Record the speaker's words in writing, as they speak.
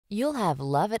You'll have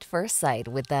love at first sight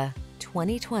with the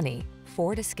 2020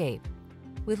 Ford Escape.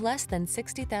 With less than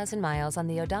 60,000 miles on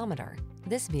the odometer,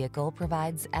 this vehicle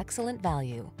provides excellent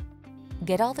value.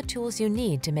 Get all the tools you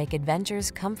need to make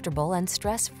adventures comfortable and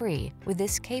stress-free with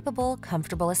this capable,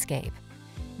 comfortable Escape.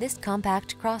 This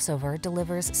compact crossover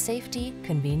delivers safety,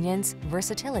 convenience,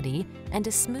 versatility, and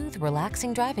a smooth,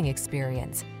 relaxing driving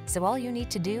experience, so all you need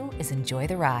to do is enjoy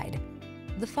the ride.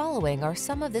 The following are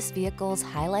some of this vehicle's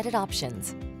highlighted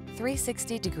options: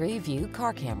 360-degree view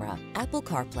car camera, Apple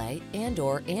CarPlay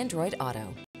and/or Android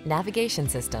Auto, navigation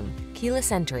system,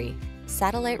 keyless entry,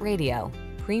 satellite radio,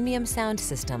 premium sound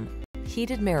system,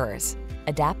 heated mirrors,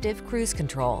 adaptive cruise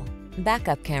control,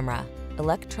 backup camera,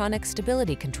 electronic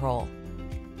stability control.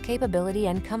 Capability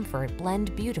and comfort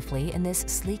blend beautifully in this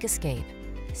sleek Escape.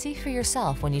 See for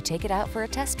yourself when you take it out for a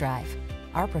test drive.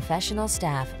 Our professional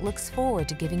staff looks forward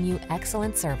to giving you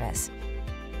excellent service.